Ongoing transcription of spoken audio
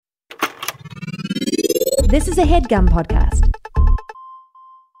This is a HeadGum podcast.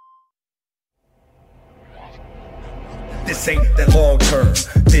 This ain't that long-term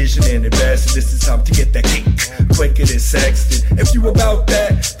vision and investing. This is time to get that cake quicker than Sexton. If you about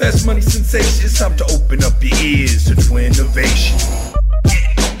that fast money sensation, it's time to open up your ears to Twinnovation.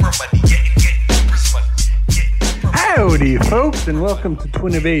 Getting Oprah money, getting Oprah's money. Howdy, folks, and welcome to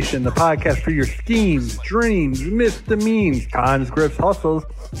Twinnovation, the podcast for your schemes, dreams, misdemeans, conscripts, hustles.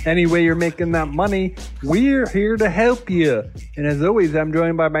 Any way you're making that money, we're here to help you. And as always, I'm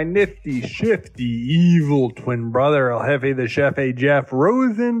joined by my nifty, shifty, evil twin brother, El Jefe the Chef, Jeff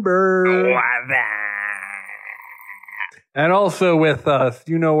Rosenberg. And also with us,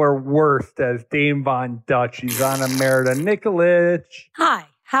 you know her worst as Dame Von Dutch. She's on Emerita Nikolic. Hi,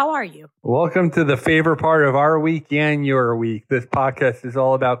 how are you? Welcome to the favorite part of our week and your week. This podcast is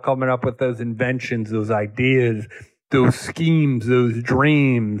all about coming up with those inventions, those ideas, those schemes, those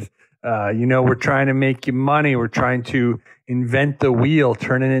dreams. We're trying to make you money. We're trying to invent the wheel,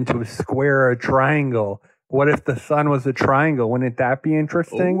 turn it into a square or a triangle. What if the sun was a triangle? Wouldn't that be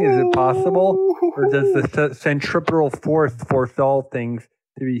interesting? Is it possible? Or does the centripetal force all things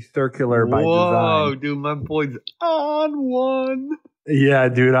to be circular by design? Whoa, dude, my boy's on one. Yeah,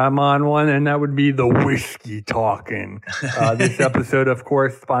 dude, I'm on one, and that would be the whiskey talking. This episode, of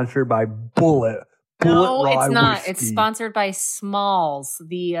course, sponsored by Bullet. No, it's not. Whiskey. It's sponsored by Smalls,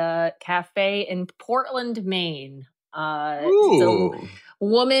 the cafe in Portland, Maine. It's a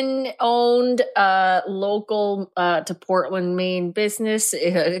woman-owned, local to Portland, Maine business.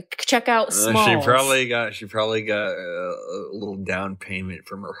 Check out Smalls. She probably got a little down payment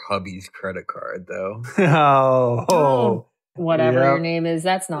from her hubby's credit card, though. Whatever your name is,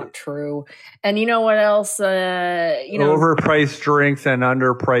 that's not true. And you know what else? Overpriced drinks and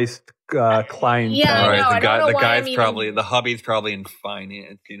underpriced clientele. Yeah, right. The the hubby's probably in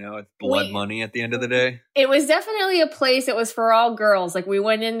finance. It's blood money at the end of the day. It was definitely a place that was for all girls. Like we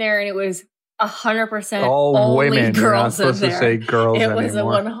went in there and it was 100% all only women. Girls You're not supposed in to there. say girls it anymore. was a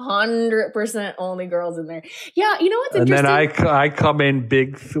 100% only girls in there. Yeah, you know what's interesting? And then I come in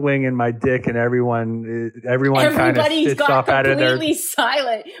big swinging my dick, and everyone kind of sits up out of their. Completely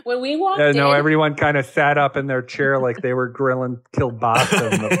silent when we walked in. No, everyone kind of sat up in their chair like they were grilling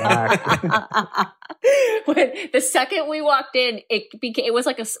kielbasa in the back. When the second we walked in, it was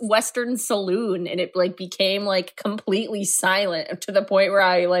like a Western saloon, and it became completely silent to the point where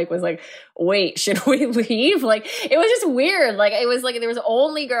I was like, wait, should we leave? It was just weird. It was there was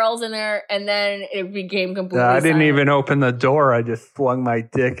only girls in there, and then it became completely I didn't silent. even open the door. I just flung my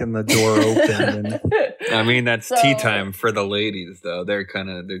dick and the door opened. I mean, that's tea time for the ladies, though. They're trying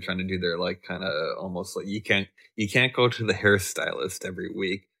to do their almost you can't go to the hairstylist every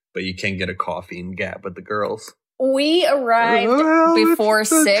week, but you can get a coffee and Gap with the girls. We arrived before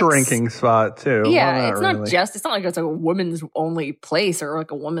 6. It's a drinking spot too. Yeah, it's not like it's a women's only place or a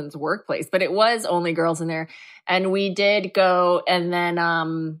women's workplace, but it was only girls in there. And we did go, and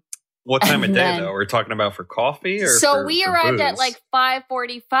then what time of day though? We're talking about for coffee, or so we arrived at booze?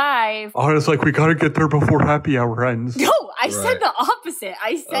 5:45. I was like, we gotta get there before happy hour ends. No, I said the opposite.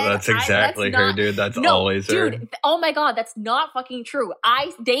 I said that's exactly her, dude. That's always her. Dude, oh my god, that's not fucking true.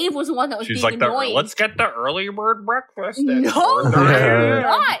 Dave was the one that was She's being annoying. Let's get the early bird breakfast. No, I'm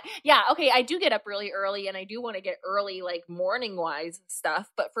not. Yeah, okay, I do get up really early, and I do want to get early, morning wise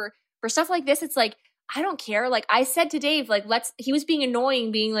stuff. But for stuff like this, it's I don't care. I said to Dave, he was being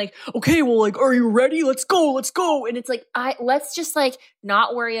annoying, being okay, well, are you ready? Let's go. And it's let's just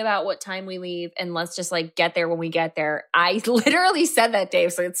not worry about what time we leave, and let's just get there when we get there. I literally said that,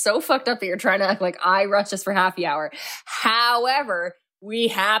 Dave. So it's so fucked up that you're trying to act like I rushed us for happy hour. However, we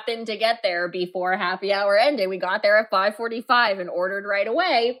happened to get there before happy hour ended. We got there at 5:45 and ordered right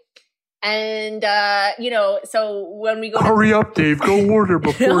away. And, so when we go... Hurry up, Dave. Go order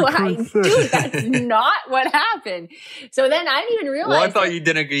before it turns 6. Dude, that's not what happened. So then I didn't even realize... Well, I thought you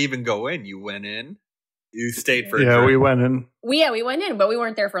didn't even go in. You went in. You stayed for a Yeah, drink. we went in. We went in, but we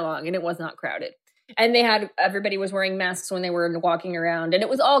weren't there for long, and it was not crowded. And everybody was wearing masks when they were walking around, and it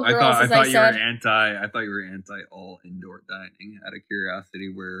was all girls, I thought said. you were anti all indoor dining. Out of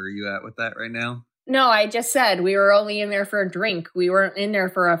curiosity, where are you at with that right now? No, I just said we were only in there for a drink. We weren't in there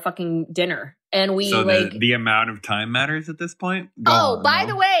for a fucking dinner. And we so the amount of time matters at this point. By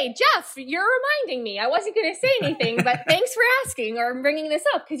the way, Jeff, you're reminding me. I wasn't going to say anything, but thanks for asking or bringing this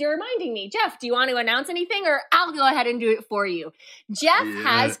up because you're reminding me. Jeff, do you want to announce anything, or I'll go ahead and do it for you? Jeff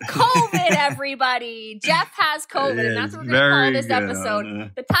has COVID, everybody. Jeff has COVID, and that's what we're going to call this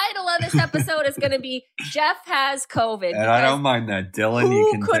episode. The title of this episode is going to be "Jeff Has COVID." And I don't mind that, Dylan.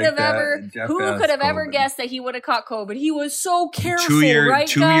 Who could have ever guessed that he would have caught COVID? He was so careful, right,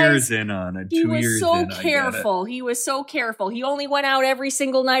 guys? 2 years in on it. He was so careful. He was so careful. He only went out every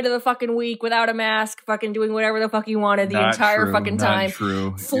single night of the fucking week without a mask, fucking doing whatever the fuck he wanted the entire fucking time. Not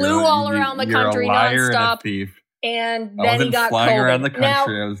true. Flew all around the country nonstop. And then he got flying COVID. around the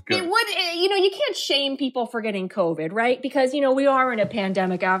country. Now, I was good. It would, you can't shame people for getting COVID, right? Because, we are in a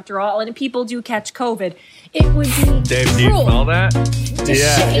pandemic after all, and people do catch COVID. It would be Dave, do you smell that? To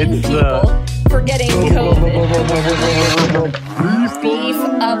shame people for getting COVID. Beef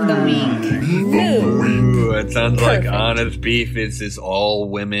of the week. Ooh, it sounds like Honest Beef is this all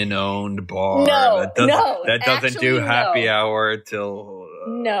women owned bar. That doesn't do happy hour till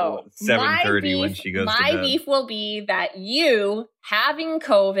 7:30 when she goes to bed. My beef will be that you, having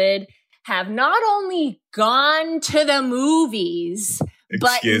COVID, have not only gone to the movies,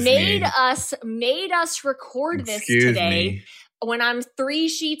 but made us record this today. When I'm 3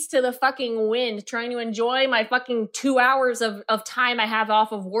 sheets to the fucking wind trying to enjoy my fucking 2 hours of time I have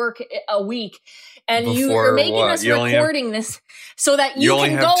off of work a week. And you're making us recording this so that you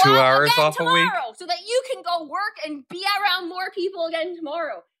can go out again tomorrow. So that you can go work and be around more people again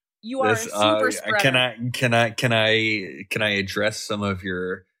tomorrow. You are a super spreader. Can I address some of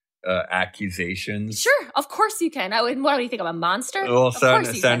your accusations? Sure, of course you can. What do you think? I'm a monster? Well, so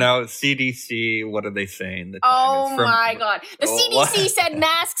now CDC, what are they saying? My God. The CDC said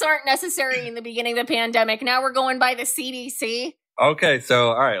masks aren't necessary in the beginning of the pandemic. Now we're going by the CDC. Okay, so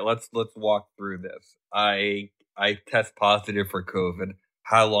all right, let's walk through this. I test positive for COVID.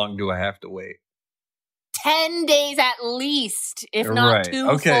 How long do I have to wait? 10 days at least, if not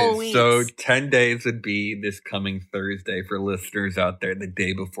 2 full weeks. So 10 days would be this coming Thursday for listeners out there, the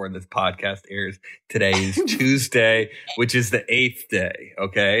day before this podcast airs. Today is Tuesday, which is the 8th day,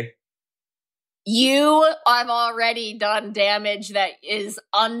 okay? You have already done damage that is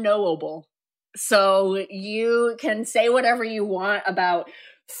unknowable. So you can say whatever you want about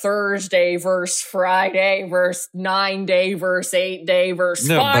Thursday versus Friday versus 9-day versus 8-day versus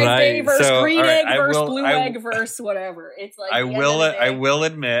 5-day versus green egg versus blue egg versus whatever. It's like I will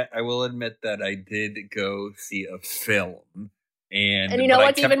admit that I did go see a film. And you know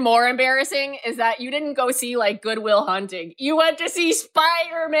what's even more embarrassing is that you didn't go see like Good Will Hunting. You went to see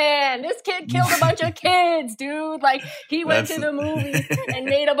Spider-Man. This kid killed a bunch of kids, dude. Like he went to the movies and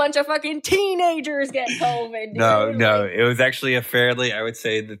made a bunch of fucking teenagers get COVID. Dude. No. It was actually I would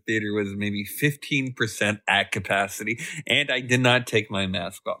say the theater was maybe 15% at capacity. And I did not take my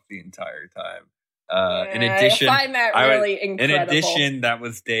mask off the entire time. In addition, I find that really incredible. In addition, that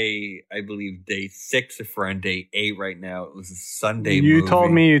was day 6. If we're on day 8 right now, it was a Sunday movie. You told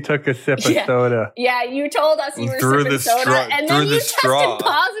me you took a sip of soda. Yeah, you told us you were sipping soda, and then you tested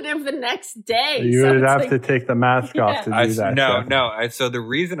positive the next day. You would have to take the mask off to do that. No. So the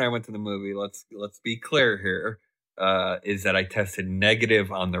reason I went to the movie, let's be clear here, is that I tested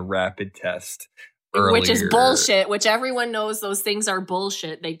negative on the rapid test. Earlier. Which is bullshit, which everyone knows those things are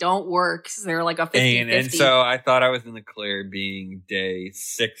bullshit. They don't work. They're like a 50-50. And so I thought I was in the clear being day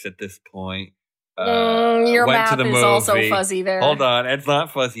 6 at this point. Your map is also fuzzy there. Hold on. It's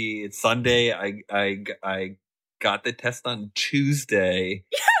not fuzzy. It's Sunday. I got the test on Tuesday.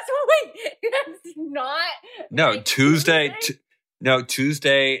 Yes, wait. That's not... No, Tuesday...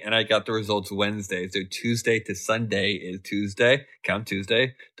 Tuesday, and I got the results Wednesday. So Tuesday to Sunday is Tuesday. Count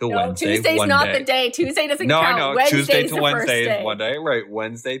Tuesday to Wednesday. Tuesday's not the day. Tuesday doesn't count. I know. Wednesday's Tuesday to the Wednesday first day. is one day. Right.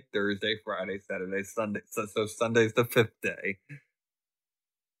 Wednesday, Thursday, Friday, Saturday, Sunday. So Sunday's the 5th day.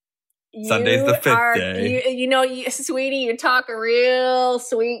 Sunday's the 5th day. Sweetie, you talk a real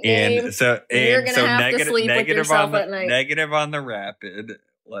sweet game. You're going to have to sleep with yourself at night. Negative on the rapid.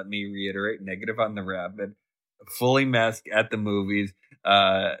 Let me reiterate. Negative on the rapid. Fully masked at the movies.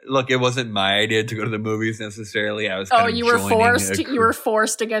 Look, it wasn't my idea to go to the movies necessarily. I was you were forced. You were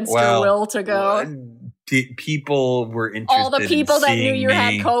forced against your will to go. People were interested. All the people that knew you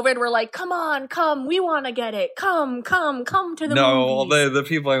had me. COVID were like, come, we want to get it. Come to the movies. No, the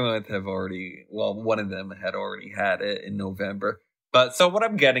people I went with have already, one of them had already had it in November. But so what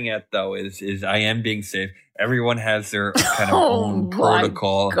I'm getting at though is I am being safe. Everyone has their kind of own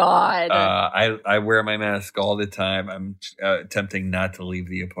protocol. God. I wear my mask all the time. I'm attempting not to leave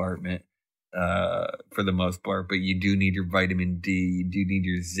the apartment for the most part, but you do need your vitamin D. You do need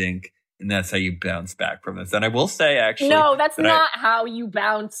your zinc. And that's how you bounce back from this. And I will say, actually... No, that's not how you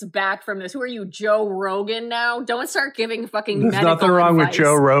bounce back from this. Who are you, Joe Rogan now? Don't start giving fucking medical advice. There's nothing wrong with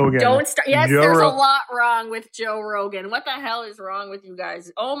Joe Rogan. Don't start... Yes, there's a lot wrong with Joe Rogan. What the hell is wrong with you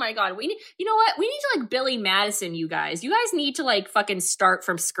guys? Oh my God. You know what? We need to Billy Madison, you guys. You guys need to fucking start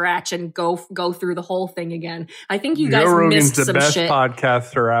from scratch and go through the whole thing again. I think you guys missed some shit. Joe Rogan's the best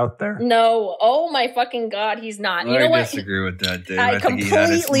podcaster out there. No. Oh my fucking God, he's not. You know what? I disagree with that, Dave. I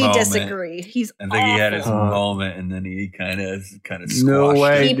completely disagree. angry. He's I think he had his awful. moment, and then he kind of squashed No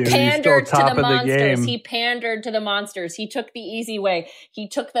way, He dude. He's still pandered to top the of the monsters. game. He pandered to the monsters. He took the easy way. He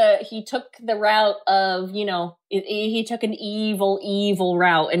took the route of, he took an evil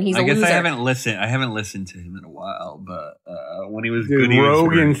route, and he's I a guess loser. I haven't listened to him in a while, but when he was Dude, good, he was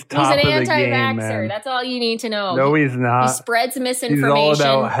Rogan's great. top He's an of the game, anti-vaxxer. man. That's all you need to know. No, he's He not. spreads He's misinformation. all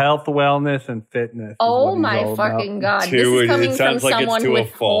about health, wellness, and fitness. is Oh what he's my all about. fucking god! Too- This is it coming from sounds like it's someone to a with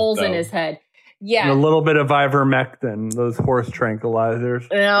fault, holes in though. his head. And Yeah. a little bit of ivermectin, those horse tranquilizers.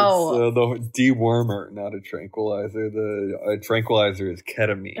 No. It's, the dewormer, not a tranquilizer. A tranquilizer is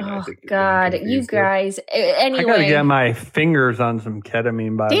ketamine. I Oh think you're god, getting you confused there. guys. I gotta Anyway, get my fingers on some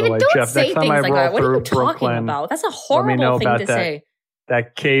ketamine, by the David, way, don't Jeff. say Next time things I like roll that. What are through you talking Brooklyn, about? That's a let me know horrible thing about to that. say.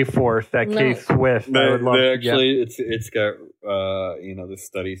 That K Force, that No. K Swift. I would love They to actually, it's got the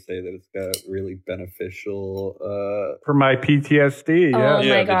studies say that it's got really beneficial. get for my PTSD. Yeah. Oh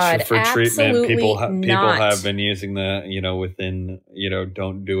my God, for treatment, absolutely people not. have been using that. Within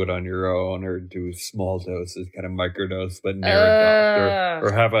don't do it on your own or do small doses, kind of microdose, but near a doctor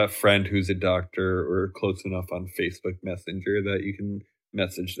or have a friend who's a doctor or close enough on Facebook Messenger that you can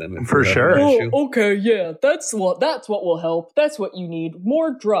message them if For you have sure. an issue. Okay, yeah, that's what will help. That's what you need.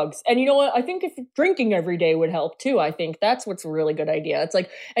 More drugs. And you know what? I think if drinking every day would help too. I think that's what's a really good idea. It's like,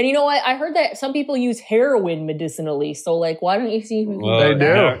 and you know what? I heard that some people use heroin medicinally. So like, why don't you see who Well, They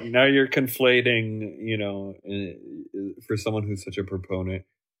do. Now you're conflating, for someone who's such a proponent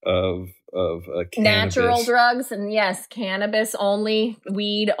of Natural cannabis. drugs, and yes, cannabis only,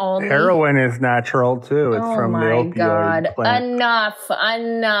 weed only. Heroin is natural too. It's Oh from the my opioid god! plant.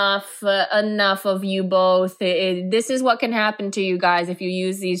 Enough of you both. This is what can happen to you guys if you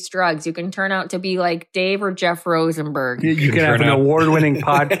use these drugs. You can turn out to be like Dave or Jeff Rosenberg. You can have turn an out- award-winning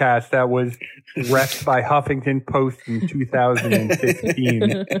podcast that was repped by Huffington Post in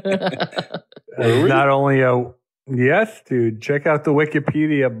 2015. It's not only yes, dude. Check out the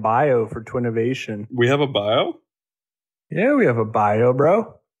Wikipedia bio for Twinnovation. We have a bio? Yeah, we have a bio,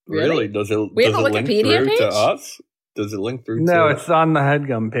 bro. Really? Does it We have does a it link Wikipedia through page? to us? Does it link through No, to it's on the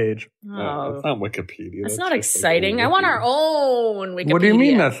HeadGum page. Oh, it's not Wikipedia. that's That's not just exciting. like a I want wiki. our own Wikipedia. What do you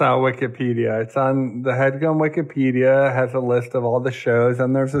mean that's not Wikipedia? It's on the HeadGum Wikipedia, has a list of all the shows,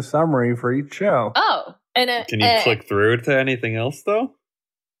 and there's a summary for each show. Oh, and Can you click through to anything else though?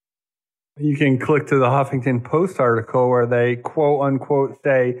 You can click to the Huffington Post article where they quote unquote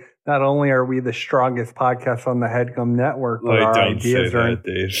say, not only are we the strongest podcast on the HeadGum network, but our don't say ideas are that,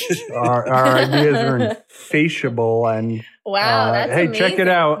 Dave. our ideas are insatiable and Wow, that's hey, amazing. check it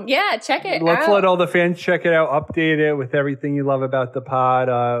out. Yeah, check it let's out. let all the fans check it out, update it with everything you love about the pod.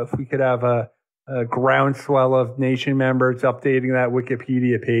 If we could have a groundswell of nation members updating that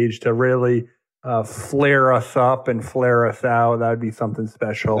Wikipedia page to really flare us up and flare us out, that would be something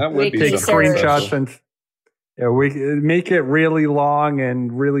special. That would be Take something screenshots special. and we make it really long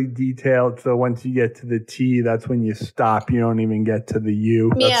and really detailed. So once you get to the T, that's when you stop. You don't even get to the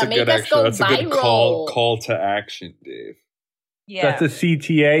U. Yeah, That's a make good us go That's a good viral. call to action, Dave. Yeah. That's a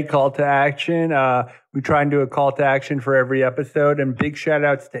CTA, call to action. We try and do a call to action for every episode. And big shout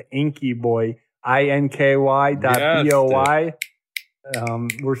outs to Inky Boy, INKY.BOY.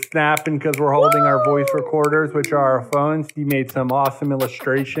 We're snapping because we're holding our voice recorders, which are our phones. He made some awesome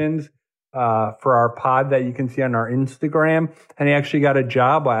illustrations for our pod that you can see on our Instagram. And he actually got a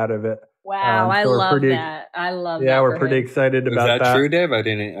job out of it. Wow, I so we're love pretty- that. I love that. Yeah, we're for pretty him. excited Is about that true, Dave? I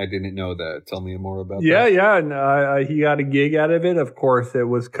didn't know that. Tell me more about that. Yeah. And, he got a gig out of it. Of course, it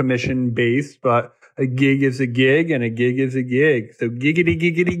was commission based, but a gig is a gig and a gig is a gig. So giggity,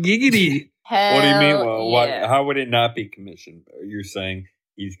 giggity, giggity. What do you mean? Hell Well, yeah. how would it not be commission? You're saying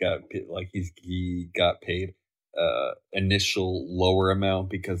he got paid initial lower amount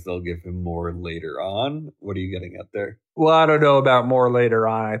because they'll give him more later on. What are you getting at there? Well, I don't know about more later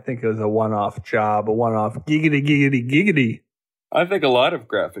on. I think it was a one-off job, a one-off giggity, giggity, giggity. I think a lot of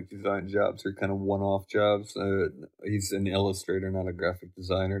graphic design jobs are kind of one-off jobs. He's an illustrator, not a graphic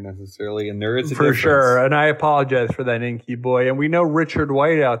designer necessarily, and there is a For difference. sure. And I apologize for that, Inky Boy. And we know Richard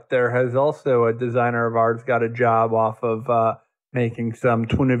White out there has also, a designer of ours, got a job off of making some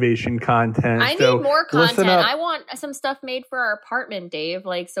Twinnovation content. I So need more listen content. up. I want some stuff made for our apartment, Dave.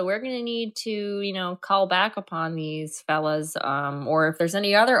 So we're going to need to, call back upon these fellas. Or if there's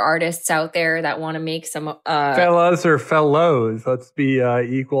any other artists out there that want to make some, Fellas or fellows, let's be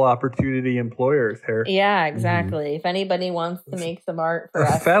equal opportunity employers here. yeah, exactly. If anybody wants to make some art for A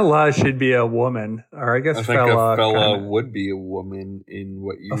us. fella should be a woman, or I guess I think fella. a fella kinda- would be a woman in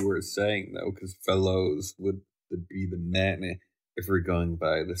what you were saying, though, because fellows would be the man if we're going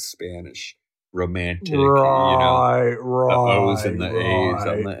by the Spanish romantic, Right, the O's and the right. A's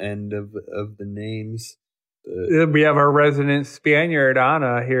on the end of the names. We have our resident Spaniard,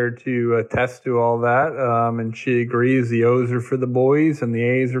 Anna, here to attest to all that. And she agrees the O's are for the boys and the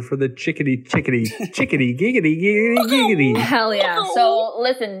A's are for the chickadee, giggity, giggity. Hell yeah. So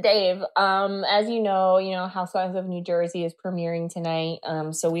listen, Dave, as you know, Housewives of New Jersey is premiering tonight.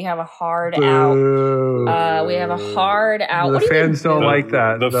 So we have a hard out. We have a hard out. The What do you fans mean? don't like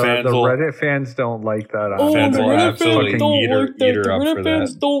that. The fans the will- Reddit fans don't like that. Oh, Fans the will Reddit absolutely fans don't eat her- like that. eat her The up Reddit for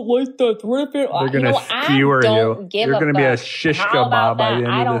fans that. don't like that. The Reddit fans, They're going to skewer I don't you. give You're a going to be a fuck. shish How about kebab by the that?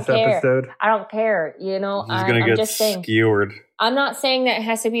 end I of don't this care. episode. I don't care. He's gonna I'm get just saying. skewered. I'm not saying that it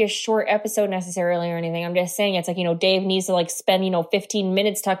has to be a short episode necessarily or anything. I'm just saying it's like, Dave needs to spend, 15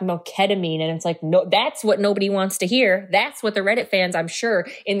 minutes talking about ketamine. And it's like, no, that's what nobody wants to hear. That's what the Reddit fans, I'm sure,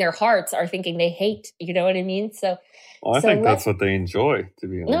 in their hearts are thinking they hate. You know what I mean? So Well, I think that's what they enjoy, to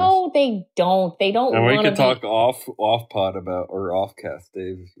be honest. no, they don't. They don't And want we to could talk off pod about, or off cast,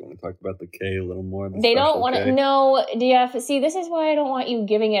 Dave, if you want to talk about the K a little more. They don't want to. No, DF. See, this is why I don't want you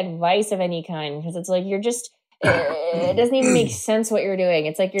giving advice of any kind, because it's like you're just. It doesn't even make sense what you're doing.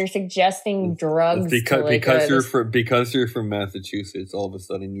 It's like you're suggesting drugs. Because you're from Massachusetts. All of a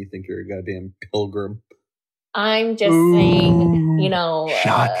sudden, you think you're a goddamn pilgrim. I'm just saying,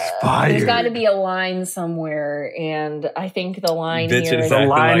 shots fired. there's got to be a line somewhere, and I think the line Bitch, here in is fact, The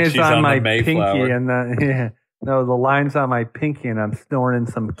line like is she's on on my the Mayflower. pinky, and no, the line's on my pinky, and I'm snoring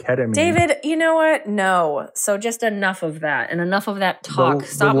some ketamine. David, you know what? No. So just enough of that, and enough of that talk. The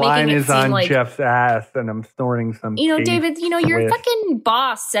Stop line making it is seem on like Jeff's ass, and I'm snoring some. David, your Swiss. fucking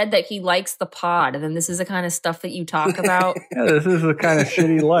boss said that he likes the pod, and then this is the kind of stuff that you talk about. Yeah, this is the kind of shit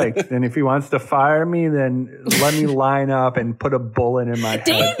he likes. And if he wants to fire me, then let me line up and put a bullet in my head.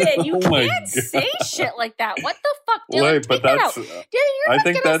 David, you Oh my can't God. say shit like that. What the fuck, Dylan? Wait, Take but that out. that's. Dylan, you're I not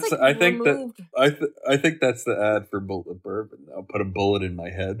think gonna, that's. like, I think removed. that. I think that's the ad for Bullet Bourbon. I'll put a bullet in my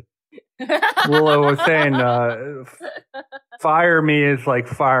head. Well, I was saying, fire me is like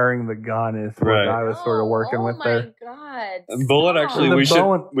firing the gun is what Right. I was sort of working with there. Oh my god. And Bullet, stop. actually,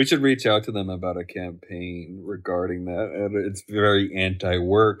 The we should reach out to them about a campaign regarding that. And it's very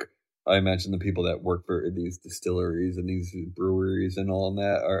anti-work. I imagine the people that work for these distilleries and these breweries and all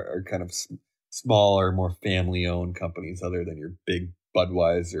that are kind of smaller, more family-owned companies, other than your big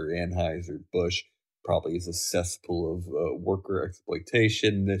Budweiser, Anheuser, Busch. Probably is a cesspool of worker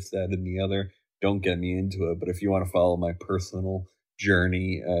exploitation, this, that, and the other. Don't get me into it, but if you want to follow my personal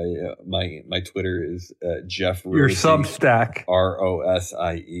journey, my Twitter is Jeff Rosie. Your Substack.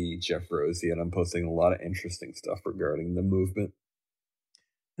 Rosie, Jeff Rosie, and I'm posting a lot of interesting stuff regarding the movement.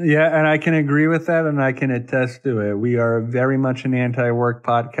 Yeah, and I can agree with that, and I can attest to it. We are very much an anti-work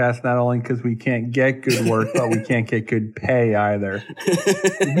podcast, not only because we can't get good work, but we can't get good pay either.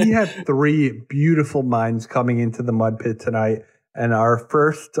 We have three beautiful minds coming into the mud pit tonight, and our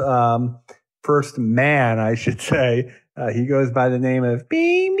first man, I should say, he goes by the name of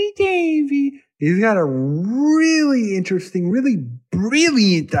Baby Davey. He's got a really interesting, really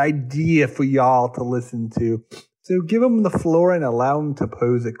brilliant idea for y'all to listen to. So give him the floor and allow him to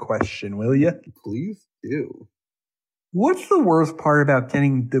pose a question, will you? Please do. What's the worst part about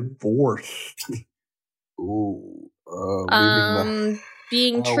getting divorced? Ooh. Leaving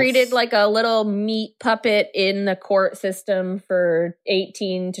Being house. treated like a little meat puppet in the court system for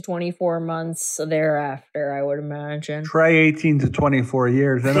 18 to 24 months thereafter, I would imagine. Try 18 to 24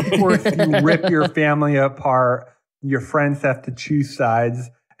 years. And of course, you rip your family apart. Your friends have to choose sides.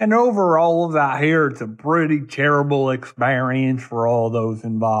 And overall of that here, it's a pretty terrible experience for all those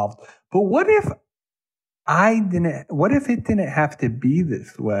involved. But what if it didn't have to be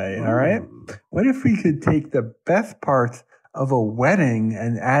this way? All right. What if we could take the best parts of a wedding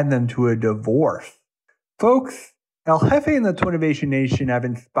and add them to a divorce? Folks, El Jefe and the Twinnovation Nation have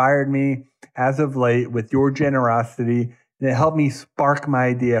inspired me as of late with your generosity, and it helped me spark my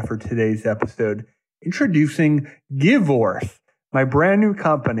idea for today's episode. Introducing Givorce, my brand new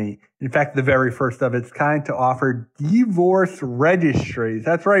company, in fact, the very first of its kind, to offer divorce registries.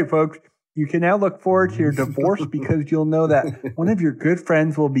 That's right, folks. You can now look forward to your divorce because you'll know that one of your good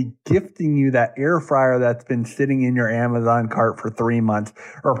friends will be gifting you that air fryer that's been sitting in your Amazon cart for 3 months.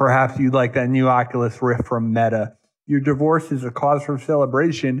 Or perhaps you'd like that new Oculus Rift from Meta. Your divorce is a cause for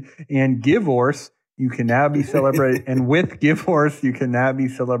celebration, and Givorce, you can now be celebrated. And with Givorce, you can now be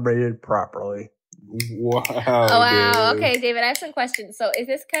celebrated properly. Wow. Oh, wow. Dude. Okay, David, I have some questions. So is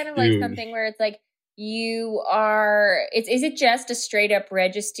this kind of like Dude. something where it's like is it just a straight up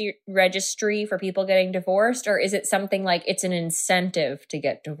registry for people getting divorced, or is it something like it's an incentive to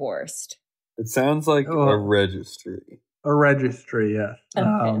get divorced? It sounds like a registry. A registry, yes.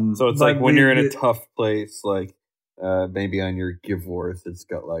 Okay. So it's but like when we- you're in a tough place, like maybe on your Giveworth, it's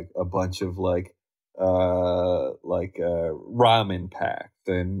got like a bunch of like ramen packs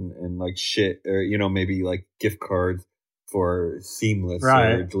and like shit, or maybe like gift cards for Seamless or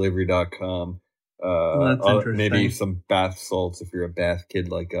Right. Delivery.com. That's Maybe interesting. some bath salts if you're a bath kid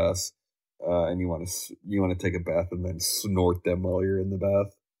like us, and you want to take a bath and then snort them while you're in the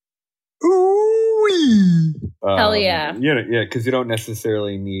bath. Ooh-wee. Hell yeah. Because you don't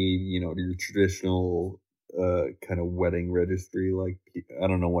necessarily need, your traditional kind of wedding registry. Like, I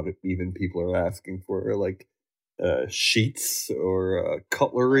don't know what even people are asking for, like sheets or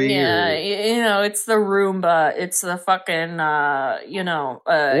cutlery. Yeah, or, it's the Roomba. It's the fucking, what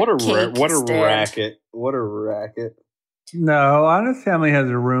a stand. racket! What a racket! No, Honest Family has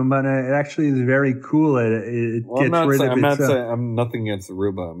a Roomba, and it actually is very cool. It Well, gets rid of its. I'm nothing against the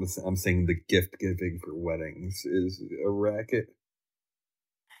Roomba. I'm saying the gift giving for weddings is a racket.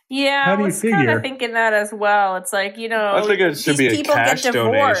 Yeah, How do I you was kind figure? of thinking that as well. It's like, I think it should these be a people cash get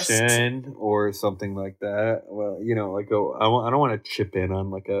divorced. donation or something like that. Well, I don't want to chip in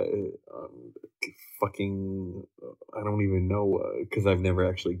on like a fucking, I don't even know, because I've never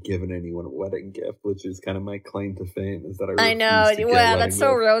actually given anyone a wedding gift, which is kind of my claim to fame, is that I I know. refuse to get Well, wedding that's so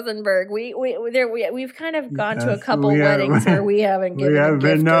gifts. Rosenberg. We've kind of gone to a Yes, couple we have- weddings where we haven't we given a have gift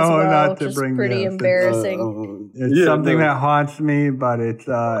been as known well, not which to is bring pretty gifts. embarrassing. It's something that haunts me, but it's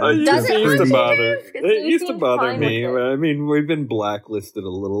It Does it used haunt to you? bother. You It used to seem bother fine me. with it. I mean, we've been blacklisted a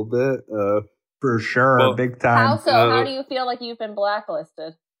little bit. for sure, Well, big How time. so? How do you feel like you've been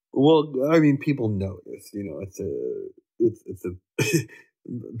blacklisted? Well, I mean, people notice. It's a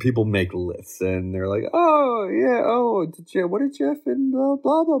people make lists and they're like, oh yeah, what did Jeff and blah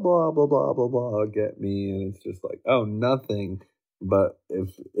blah blah blah blah blah blah get me? And it's just like, oh, nothing. But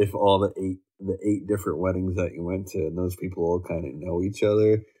if all the eight different weddings that you went to, and those people all kind of know each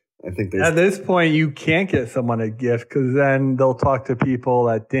other, I think At there's this point, you can't get someone a gift because then they'll talk to people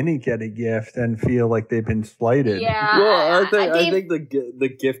that didn't get a gift and feel like they've been slighted. Yeah. well, I Dave- think the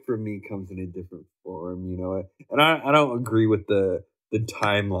gift for me comes in a different form, and I don't agree with the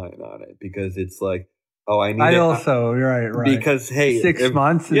timeline on it because it's like, oh, I need I it also, right. because hey, 6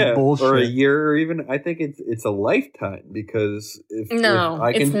 months is bullshit. or a year, or even I think it's a lifetime because No,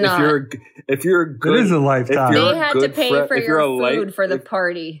 it's not. if you're a It good is a lifetime. you're They a had to good pay friend- for if you're your a life- food for the if-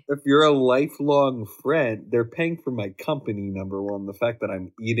 party. If you're a lifelong friend, they're paying for my company. Number one, the fact that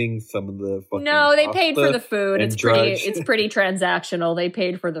I'm eating some of the fucking No, they paid for pasta the food. and It's pretty. drudge. It's pretty transactional. They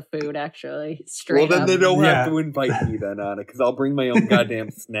paid for the food, actually. Straight Well, then up. they don't Yeah. have to invite me then on it because I'll bring my own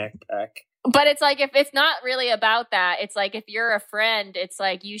goddamn snack pack. But it's like, if it's not really about that, it's like, if you're a friend, it's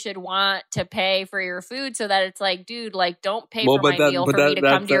like you should want to pay for your food so that it's like, dude, like, don't pay for my meal for me to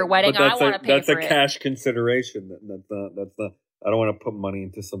come to your wedding. I want to pay That's for a it. cash consideration. That's not. I don't want to put money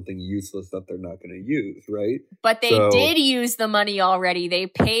into something useless that they're not going to use, right? But they So- did use the money already. They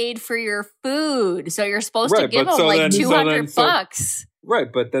paid for your food, so you're supposed to Right, give but them so like then- so then- so- $200. Right,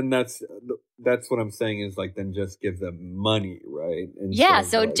 but then that's what I'm saying is like then just give them money, right? Instead Yeah, of,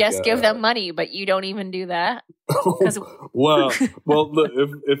 so like, just give them money, but you don't even do that. 'Cause- well, look,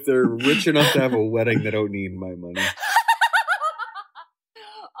 if they're rich enough to have a wedding, they don't need my money.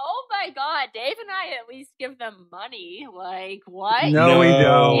 Oh my God, Dave and I at least give them money. Like, what? No, we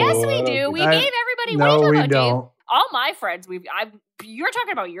don't. Yes, I we don't do. think- We I- gave everybody. No, what are you we talking about, Dave? don't. All my friends, you're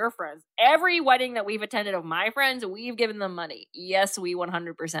talking about your friends. Every wedding that we've attended of my friends, we've given them money. Yes, we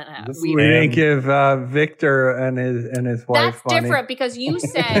 100% have. This We man- didn't give Victor and his wife That's money. different because you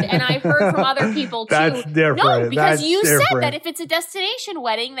said, and I've heard from other people too. That's different. No, because That's you said different. that if it's a destination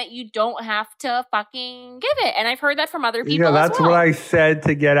wedding, that you don't have to fucking give it, and I've heard that from other people. Yeah, that's as well. what I said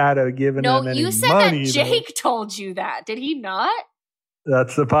to get out of giving No, them any you said money. that Jake told you that. Did he not?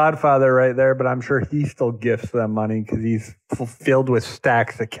 That's the Podfather right there, but I'm sure he still gifts them money because he's filled with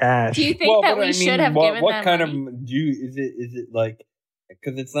stacks of cash. Do you think that but we I mean, should have given what them kind money? of do you is it like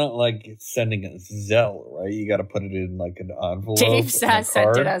because it's not like sending a Zelle, right? You got to put it in like an envelope. Dave and a sent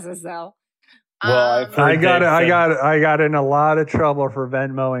card. it as a Zelle. Well, I've heard I got Dave said- I got in a lot of trouble for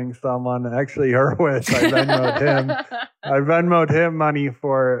Venmoing someone. Actually, Hurwitz, I Venmoed him. I Venmoed him money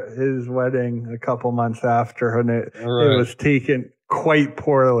for his wedding a couple months after, and it Right. was taken quite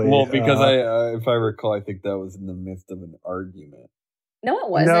poorly. Well, because if I recall, I think that was in the midst of an argument. No, it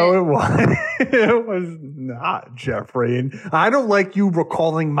wasn't. No, it was. It was not, Jeffrey. And I don't like you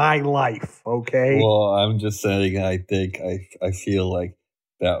recalling my life. Okay. Well, I'm just saying. I think I feel like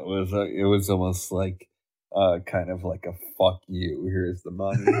that was it was almost like kind of like a fuck you. Here's the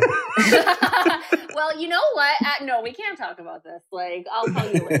money. Well, you know what? No, we can't talk about this. Like, I'll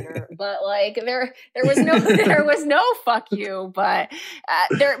tell you later. But like, there was no fuck you. But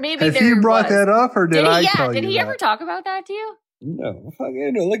Has he brought that up, or did I tell you? Did he ever talk about that to you? No,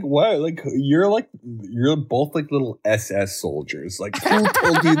 fucking like what? Like you're both like little SS soldiers. Like who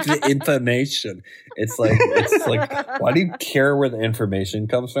told you the information? It's like why do you care where the information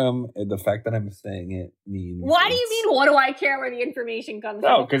comes from? And the fact that I'm saying it means. Why do you mean? What do I care where the information comes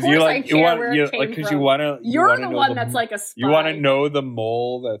from? No, because you want to. You're the one that's like a spy. You want to know the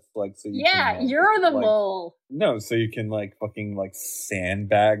mole that's like so. You're the mole. No, so you can like fucking like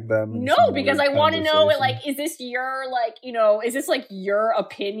sandbag them. No, because I want to know like, is this your like is this like your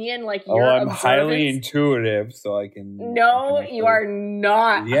opinion? Like your I'm highly intuitive, so I can. No, you are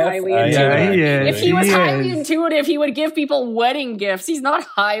not highly intuitive. Yeah, if he was highly intuitive, he would give people wedding gifts. He's not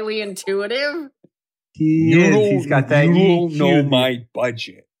highly intuitive. He's got that. You don't know my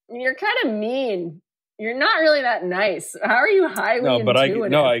budget. You're kind of mean. You're not really that nice. How are you highly intuitive?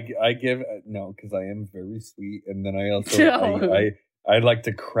 I give because I am very sweet, and then I also I like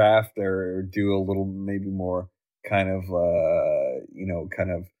to craft or do a little maybe more kind of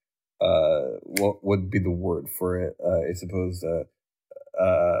what would be the word for it? I suppose.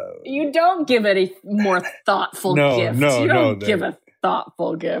 You don't give any more thoughtful gift. You don't give a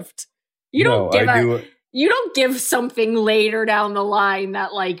thoughtful gift. You don't give You don't give something later down the line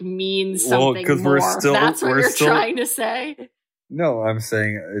that like means something more. That's what you're trying to say. No, I'm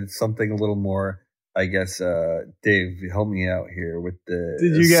saying it's something a little more. I guess, Dave, help me out here with the.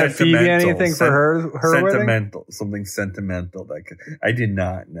 Did you get Phoebe anything for her sentimental, wedding? Something sentimental. I did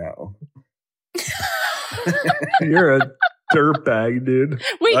not know. You're a dirtbag, dude.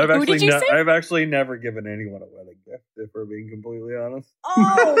 Wait, who did you say? I've actually never given anyone a wedding gift, if we're being completely honest.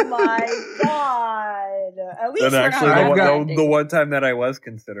 Oh my god! At least and actually, the one time that I was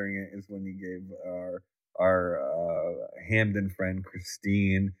considering it is when you gave our Hamden friend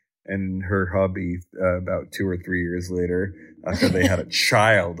Christine and her hubby about 2 or 3 years later after they had a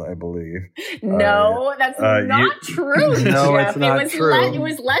child, I believe. No, that's not true. No, Jeff. It's not true. It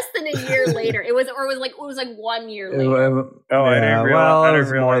was less than a year later. It was 1 year later. I didn't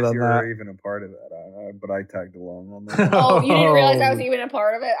realize you were even a part of that. But I tagged along on that. Oh, you didn't realize I was even a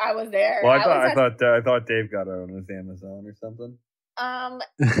part of it? I was there. Well, I thought Dave got it on his Amazon or something.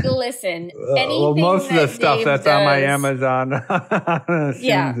 Listen. Well, most of the stuff Dave that's on my Amazon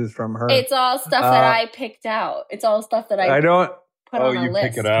is from her. It's all stuff that I picked out. It's all stuff that I don't put on a list. Oh, you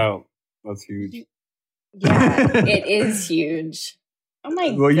pick it out. That's huge. Yeah, it is huge. Oh my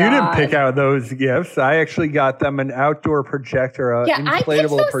god! Well, you didn't pick out those gifts. I actually got them an outdoor projector,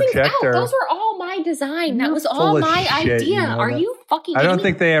 inflatable projector. Those were all my design. That was all my idea. Are you fucking kidding me? I don't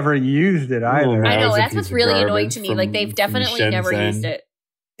think they ever used it either. I know, that's what's really annoying to me. Like, they've definitely never used it.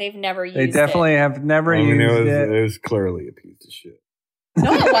 They've never used it. They definitely have never used it. It was clearly a piece of shit.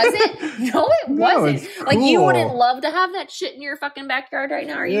 No, it wasn't. No, it wasn't. It's like, you cool. wouldn't love to have that shit in your fucking backyard right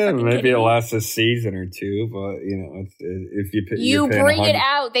now. Are you fucking maybe kidding it me? lasts a season or two, but if you bring it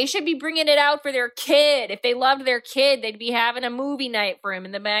out. They should be bringing it out for their kid. If they loved their kid, they'd be having a movie night for him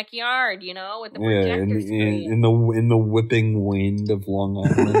in the backyard. With the projector screen. in the whipping wind of Long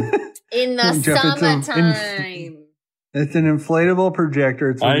Island. In the summertime. It's an inflatable projector.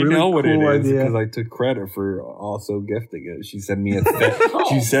 It's a really know what cool it is idea. because I took credit for also gifting it. She sent me a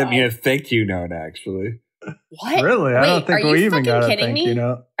me a thank you note, actually. What? Really? I don't think we even got a thank you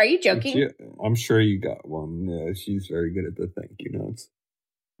note. Are you joking? I'm sure you got one. Yeah, she's very good at the thank you notes.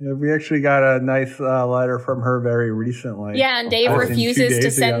 Yeah, we actually got a nice letter from her very recently. Yeah, and Dave refuses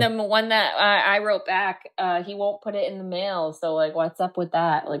to send them one that I wrote back. He won't put it in the mail. So, like, what's up with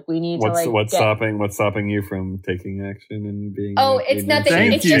that? Like, we need what's stopping you from taking action and being? It's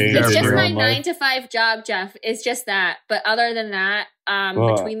nothing. It's just my life. 9 to 5 job, Jeff. It's just that. But other than that,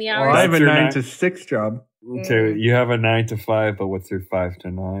 between the hours, I have a 9 to 6 job. So you have a 9 to 5, but what's your 5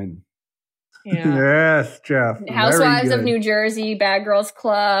 to 9? Yeah. Yes, Jeff. Housewives of New Jersey, Bad Girls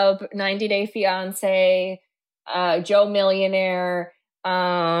Club, 90 Day Fiance, Joe Millionaire,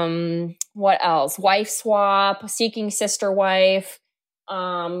 what else? Wife Swap, Seeking Sister Wife,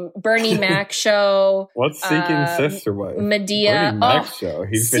 Bernie Mac Show. What's Seeking Sister Wife? Medea. Bernie Mac Show.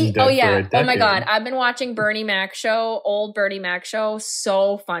 He's been dead for a decade. Oh my god, I've been watching Bernie Mac Show, old Bernie Mac Show.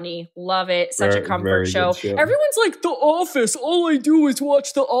 So funny, love it. Such a comfort show. Everyone's like, The Office. All I do is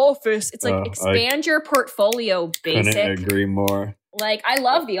watch The Office. It's like, expand your portfolio. Basic. Couldn't agree more. Like, I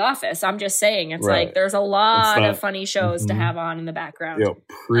love The Office. I'm just saying, it's like there's a lot of funny shows to have on in the background. Yo,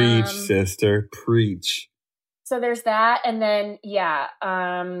 preach, sister, preach. So there's that, and then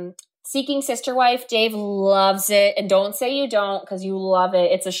Seeking Sister Wife. Dave loves it, and don't say you don't because you love it.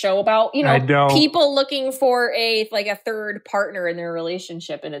 It's a show about I don't. people looking for a third partner in their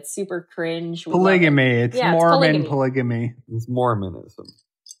relationship, and it's super cringe. We love it. Polygamy. It's Yeah, it's Mormon polygamy. polygamy. It's Mormonism.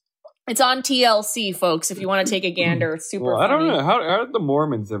 It's on TLC, folks. If you want to take a gander, it's super. Well, I don't funny. know how did the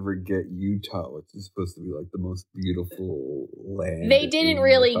Mormons ever get Utah, which is supposed to be like the most beautiful land. They in didn't the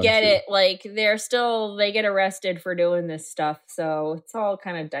really get country. it. Like they get arrested for doing this stuff, so it's all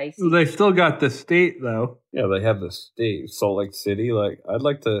kind of dicey. They still got the state though. Yeah, they have the state, Salt Lake City. Like, I'd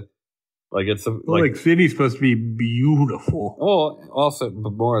like to, like, it's a Salt Lake City's supposed to be beautiful. Oh, also,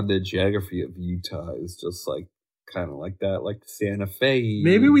 but more of the geography of Utah is just like kind of like that, like Santa Fe.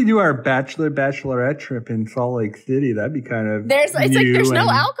 Maybe we do our bachelorette trip in Salt Lake City. That'd be kind of There's no new and-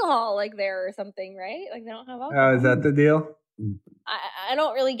 alcohol there or something, right? Like they don't have alcohol. Oh, is that the deal? I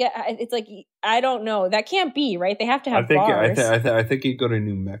don't really get. It's like I don't know. That can't be right. They have to have I think bars. I think you go to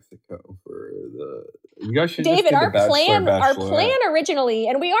New Mexico for the. You guys should David, just do our the Bachelor, our Bachelorette. plan originally,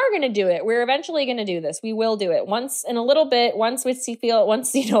 and we are going to do it. We're eventually going to do this. We will do it once in a little bit. Once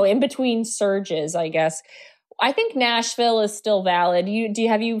in between surges, I guess. I think Nashville is still valid.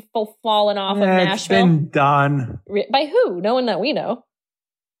 Have you fallen off of It's Nashville? been done. By who? No one that we know.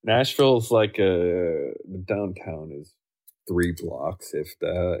 Nashville's like the downtown is 3 blocks, if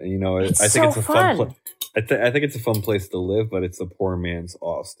that. You know, It's I think so it's a fun. fun place. I think it's a fun place to live, but it's a poor man's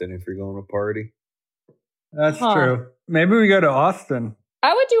Austin if you're going to party. That's Huh. true. Maybe we go to Austin.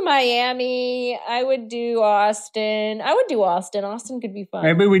 I would do Miami. I would do Austin. Austin could be fun.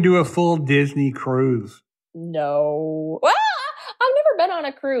 Maybe we do a full Disney cruise. No. Ah! I've never been on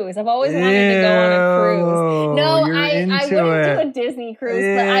a cruise. I've always wanted to go on a cruise. No, You're I into wouldn't it. do a Disney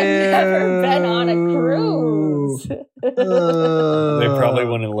cruise, but I've never been on a cruise. They probably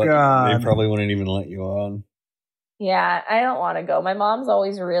wouldn't let. God. They probably wouldn't even let you on. Yeah, I don't want to go. My mom's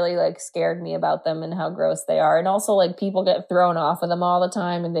always really scared me about them and how gross they are. And also people get thrown off of them all the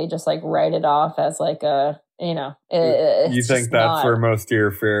time and they just write it off as a, You think that's where most of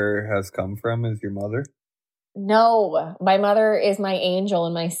your fear has come from? Is your mother? No, my mother is my angel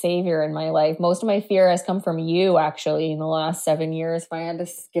and my savior in my life. Most of my fear has come from you, actually, in the last 7 years, if I had to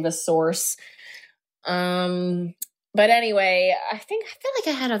give a source. But anyway, I feel like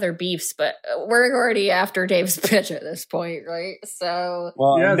I had other beefs, but we're already after Dave's pitch at this point, right? So,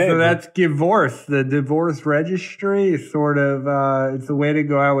 Well, Yeah, Dave, so that's divorce. The divorce registry is sort of it's a way to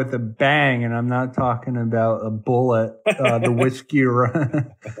go out with a bang, and I'm not talking about a bullet. The whiskey,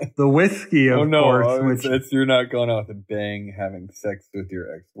 the whiskey, of oh no, course. it's you're not going out with a bang, having sex with your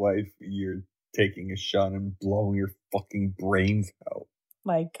ex-wife. You're taking a shot and blowing your fucking brains out.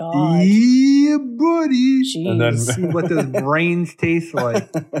 my God. Yeah, buddy. And then- Jeez. See what those brains taste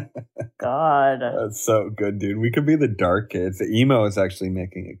like. God. That's so good, dude. We could be the dark kids. The emo is actually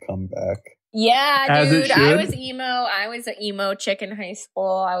making a comeback. Yeah, As it dude. I should. was emo. I was an emo chick in high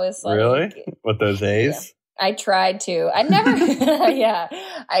school. I was Really? With those A's? I tried to. I never, yeah.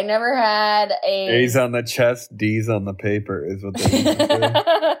 I never had a. A's on the chest, D's on the paper is what they used to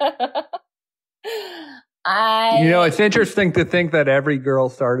say. It's interesting to think that every girl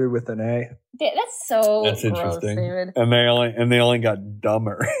started with an A. That's so. That's gross, interesting. David. And they only got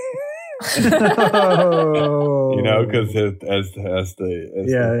dumber. Oh. You know, because as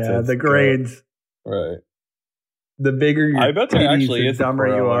the the grades. right. The bigger your I bet there titties, actually the is a dumber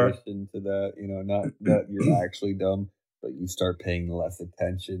you are. correlation to that. You know, not that you're actually dumb, but you start paying less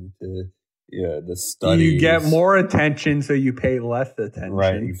attention to the studies. You get more attention, so you pay less attention.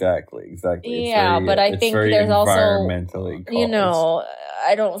 Right, exactly. It's Yeah, but I it's think very there's also, environmentally caused.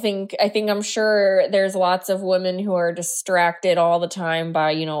 I'm sure there's lots of women who are distracted all the time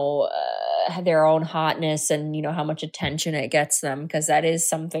by, their own hotness and, how much attention it gets them, because that is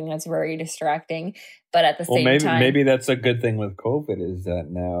something that's very distracting. But at the same time, maybe that's a good thing with COVID is that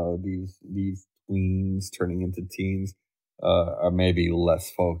now these tweens turning into teens are maybe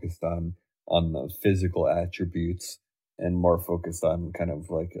less focused on the physical attributes and more focused on kind of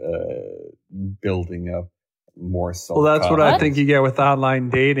building up more self. Well, that's what I What? think you get with online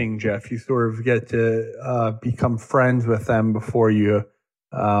dating, Jeff. You sort of get to become friends with them before you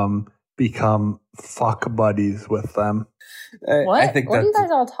become fuck buddies with them. what? I think What are you that's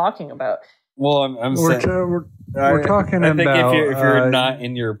guys all talking about? well. I'm We're, saying. we're talking I about. think if you're not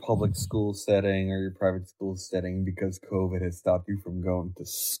in your public school setting or your private school setting because COVID has stopped you from going to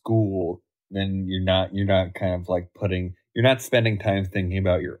school, then you're not kind of you're not spending time thinking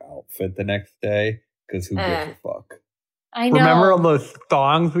about your outfit the next day because who gives a fuck? I know. Remember all those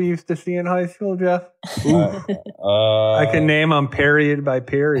thongs we used to see in high school, Jeff? I can name them period by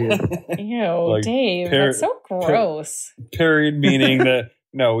period. Ew, like, Dave, par- that's so gross. period meaning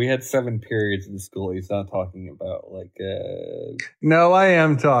No, we had 7 periods in school. He's not talking about like. No, I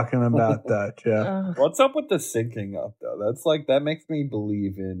am talking about that, Jeff. What's up with the syncing up though? That's like that makes me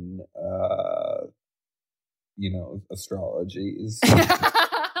believe in astrology is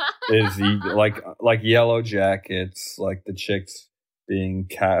like Yellow Jackets, like the chicks being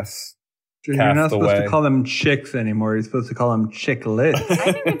cast. You're not supposed away. to call them chicks anymore. You're supposed to call them chicklets.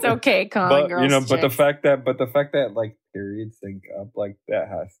 I think it's okay calling girls but the chicks. fact that like periods sync up, like that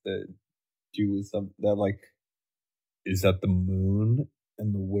has to do with something that like is that the moon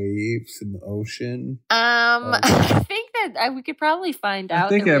and the waves in the ocean. I think that we could probably find out. I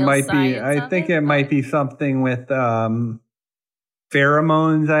think the it real might be. science I of think it, it might but- be something with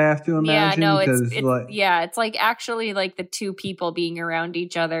pheromones. I have to imagine. Yeah, no, it's it's like actually like the two people being around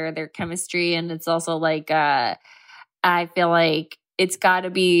each other, their chemistry, and it's also like I feel like there's got to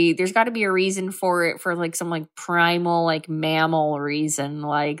be a reason for it, for like some like primal like mammal reason.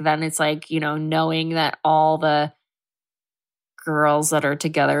 Like then it's like, knowing that all the girls that are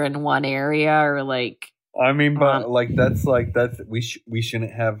together in one area are like. I mean, but that's we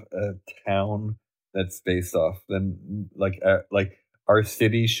shouldn't have a town that's based off. Then like our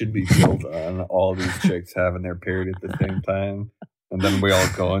city should be built on all these chicks having their period at the same time, and then we all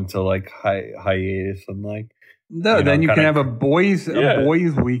go into like hiatus and like. No, then you can have a boys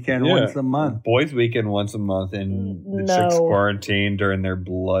weekend once a month. Boys weekend once a month, and the chicks quarantine during their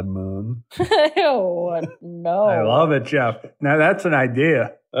blood moon. Ew, no. I love it, Jeff. Now that's an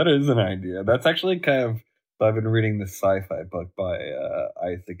idea. That is an idea. That's actually kind of. I've been reading the sci-fi book by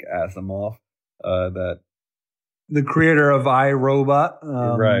Isaac Asimov. That the creator of iRobot.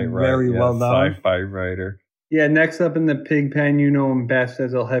 Right. Very well done. Sci-fi writer. Yeah, next up in the pig pen, you know him best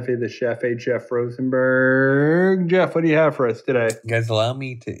as El Jefe the Chef, Jeff Rosenberg. Jeff, what do you have for us today? Guys, allow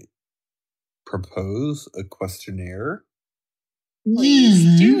me to propose a questionnaire.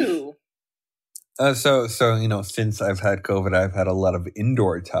 Please do. So since I've had COVID, I've had a lot of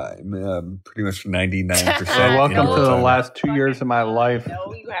indoor time. Pretty much 99%. Welcome to the time. last 2 years of my life.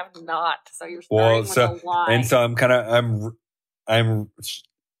 No, you have not. So you're starting with a lie. And so I'm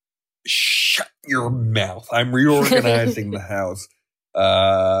shut your mouth. I'm reorganizing the house,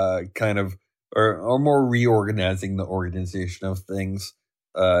 kind of, or more reorganizing the organization of things,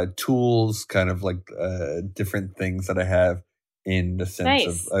 tools, kind of like different things that I have in the sense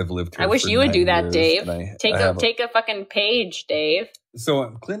of I've lived here. I wish for you would 9 do that, years, Dave. and Take a fucking page, Dave. So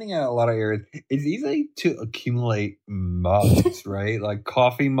I'm cleaning out a lot of areas. It's easy to accumulate mugs, right? Like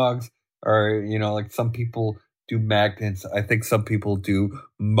coffee mugs, or like some people do magnets. I think some people do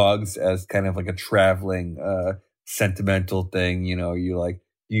mugs as kind of like a traveling sentimental thing.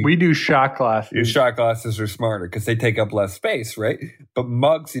 We do shot glasses. Your shot glasses are smarter because they take up less space, right? But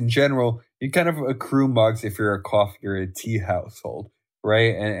mugs in general, you kind of accrue mugs if you're a coffee or a tea household,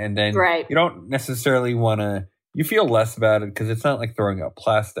 right? And then you don't necessarily want to. You feel less about it because it's not like throwing out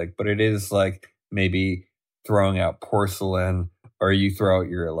plastic, but it is like maybe throwing out porcelain. Or you throw out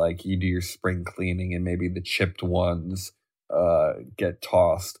you do your spring cleaning and maybe the chipped ones get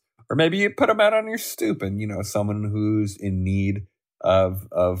tossed. Or maybe you put them out on your stoop and, someone who's in need of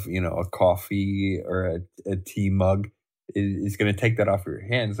a coffee or a tea mug is going to take that off your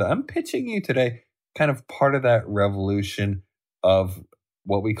hands. I'm pitching you today kind of part of that revolution of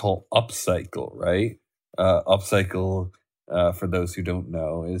what we call upcycle, right? Upcycle, for those who don't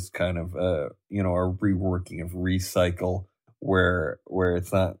know, is kind of, a reworking of recycle. Where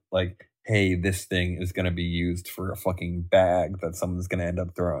it's not like, hey, this thing is going to be used for a fucking bag that someone's going to end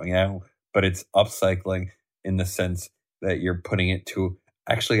up throwing out, but it's upcycling in the sense that you're putting it to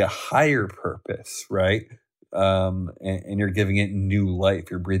actually a higher purpose, right? And you're giving it new life.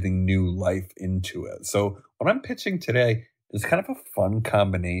 You're breathing new life into it. So what I'm pitching today is kind of a fun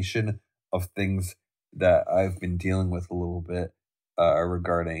combination of things that I've been dealing with a little bit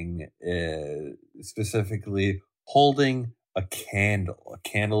regarding specifically holding a candle. A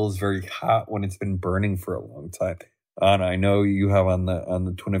candle is very hot when it's been burning for a long time. Anna, I know you have on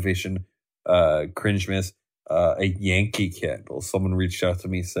the Twinnovation Cringe Miss a Yankee candle. Someone reached out to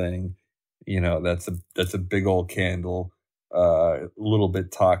me saying, that's a big old candle, a little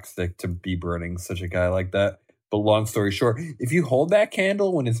bit toxic to be burning such a guy like that. But long story short, if you hold that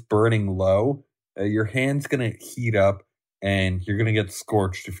candle when it's burning low, your hand's gonna heat up. And you're going to get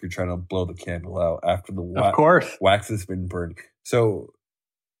scorched if you're trying to blow the candle out after the wax has been burned. So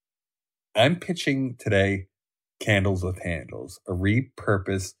I'm pitching today Candles with Handles, a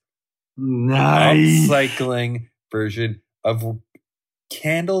repurposed, upcycling version of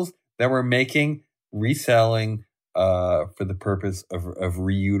candles that we're making, reselling for the purpose of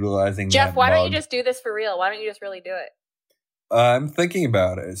reutilizing. Jeff, that why mug. don't you just do this for real? Why don't you just really do it? I'm thinking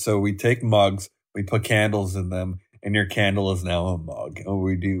about it. So we take mugs, we put candles in them, and your candle is now a mug. And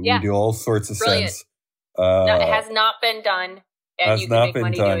we do all sorts of Brilliant. scents. No, it has not been done, and you can make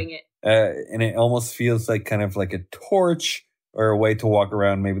money doing it. And it almost feels like kind of like a torch or a way to walk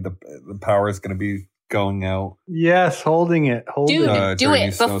around. Maybe the power is going to be going out. Yes, holding it. Dude, do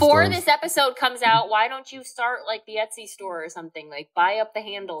it. Before snowstorms. this episode comes out, why don't you start like the Etsy store or something? Like buy up the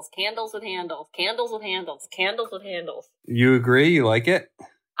handles. Candles with handles. Candles with handles. Candles with handles. You agree? You like it?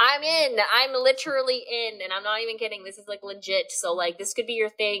 I'm in. I'm literally in. And I'm not even kidding. This is like legit. So like this could be your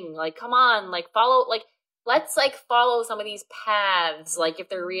thing. Like come on. Like follow. Like let's like follow some of these paths. Like if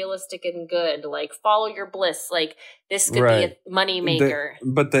they're realistic and good. Like follow your bliss. Like this could be a money maker.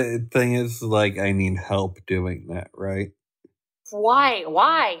 But the thing is, like, I need help doing that, right?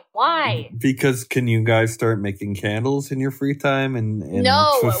 Why? Because can you guys start making candles in your free time and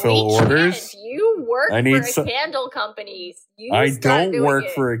no, fulfill we orders? Can't. You work for a candle company. I don't work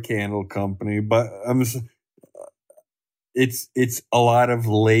for a candle company, but it's a lot of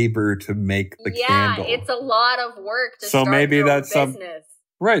labor to make the candle. Yeah, it's a lot of work to so start maybe your that's own business.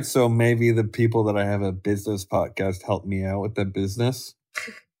 Right, so maybe the people that I have a business podcast help me out with the business.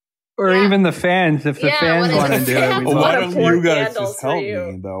 Or even the fans, if the fans want to do it. Why don't you guys just help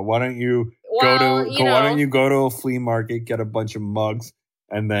me, though? Why don't you why don't you go to a flea market, get a bunch of mugs,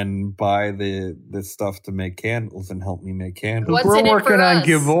 and then buy the stuff to make candles and help me make candles? We're working on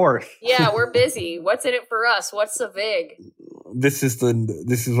divorce. Yeah, we're busy. What's in it for us? What's the vig? This is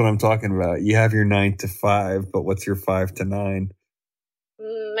what I'm talking about. You have your 9 to 5, but what's your 5 to 9?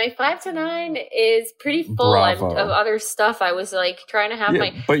 My 5 to 9 is pretty full of other stuff. I was like trying to have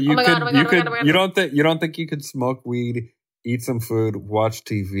But you don't think you could smoke weed, eat some food, watch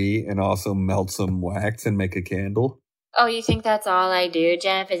TV, and also melt some wax and make a candle? Oh, you think that's all I do,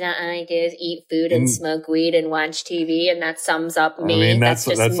 Jeff? Is that all I do is eat food and smoke weed and watch TV, and that sums up me? I mean, that's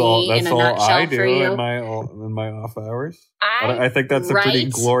just all. me That's in a all nutshell I do for you. in my off hours. I think that's a pretty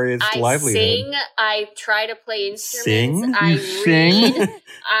glorious livelihood. I sing. I try to play instruments. Sing? I sing? read.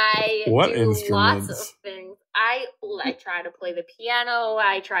 I what do instruments? lots of things. I try to play the piano.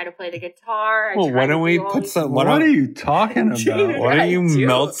 I try to play the guitar. Why don't we put some? What are you talking about? Why don't you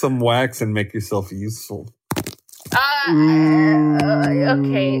melt some wax and make yourself useful?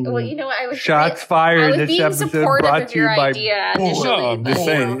 Okay. Well, you know what? I was shots fired. This episode brought to you by. No, I'm just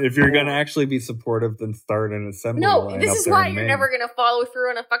saying. If you're gonna actually be supportive, then start an assembly. No, this is why you're never gonna follow through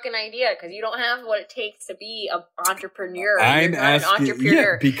on a fucking idea because you don't have what it takes to be an entrepreneur. I'm asking, an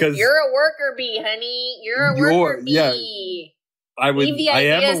entrepreneur because you're a worker bee, honey. You're a worker bee. Yeah. Leave the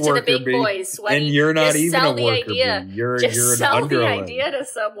ideas to the big boys, Sweaty. And you're not even a worker bee. You're an underling. Sell the idea to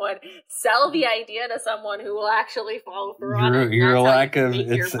someone. Sell the idea to someone who will actually follow through on it. Your lack of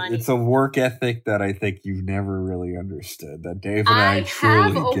it's a work ethic that I think you've never really understood. That Dave and I truly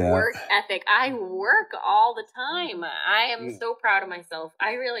have a get. Work ethic. I work all the time. I am so proud of myself.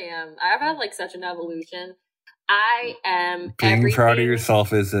 I really am. I've had like such an evolution. I am. Being proud of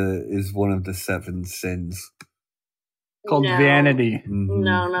yourself is one of the 7 sins. Called vanity. Mm-hmm.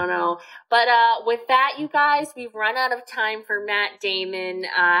 No. But with that, you guys, we've run out of time for Matt Damon.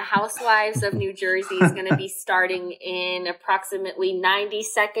 Housewives of New Jersey is going to be starting in approximately 90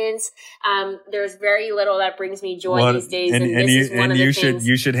 seconds. There's very little that brings me joy these days, and this is one of the things.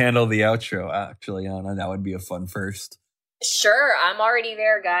 You should handle the outro, actually, Anna. That would be a fun first. Sure, I'm already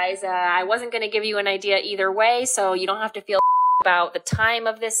there, guys. I wasn't going to give you an idea either way, so you don't have to feel about the time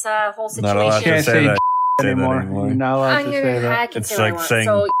of this whole situation. Not allowed to say that. Anymore. You're not allowed to say that. It's like saying.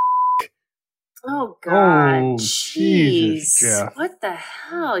 Oh God! Oh, jeez! Jeff. What the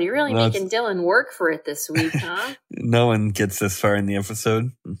hell? You're really making Dylan work for it this week, huh? No one gets this far in the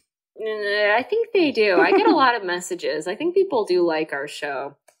episode. I think they do. I get a lot of messages. I think people do like our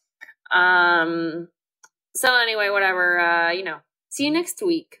show. So anyway, whatever. See you next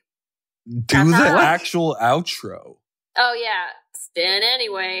week. Do the actual outro. Oh yeah, Stan.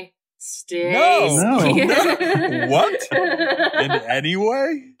 Anyway. Stay. No. What? In any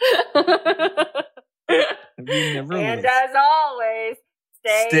way? And as always,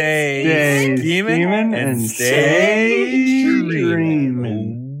 stay scheming and stay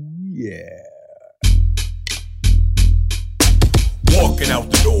dreaming. Yeah. Walking out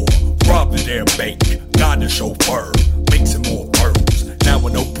the door, robbed the damn bank, got the chauffeur, mixing more pearls. Now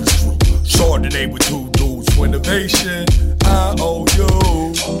an open screw. Chardonnay with 2 dudes for innovation. I owe you.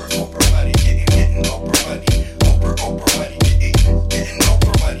 Oprah money, getting Oprah money. Oprah money, getting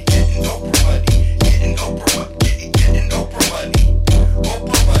Oprah money, getting Oprah money, getting Oprah money, getting Oprah money.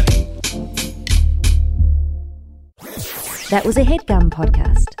 Oprah money. That was a HeadGum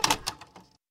podcast.